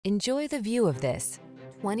Enjoy the view of this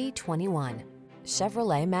 2021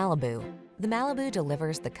 Chevrolet Malibu. The Malibu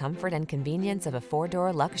delivers the comfort and convenience of a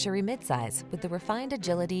four-door luxury midsize with the refined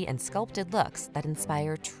agility and sculpted looks that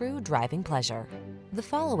inspire true driving pleasure. The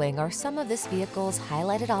following are some of this vehicle's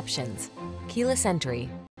highlighted options: keyless entry,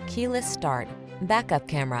 keyless start, backup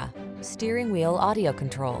camera, steering wheel audio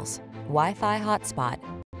controls, Wi-Fi hotspot,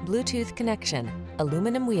 Bluetooth connection,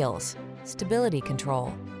 aluminum wheels, stability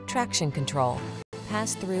control, traction control,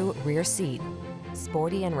 pass-through rear seat.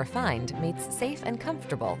 Sporty and refined meets safe and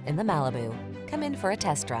comfortable in the Malibu. Come in for a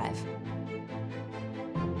test drive.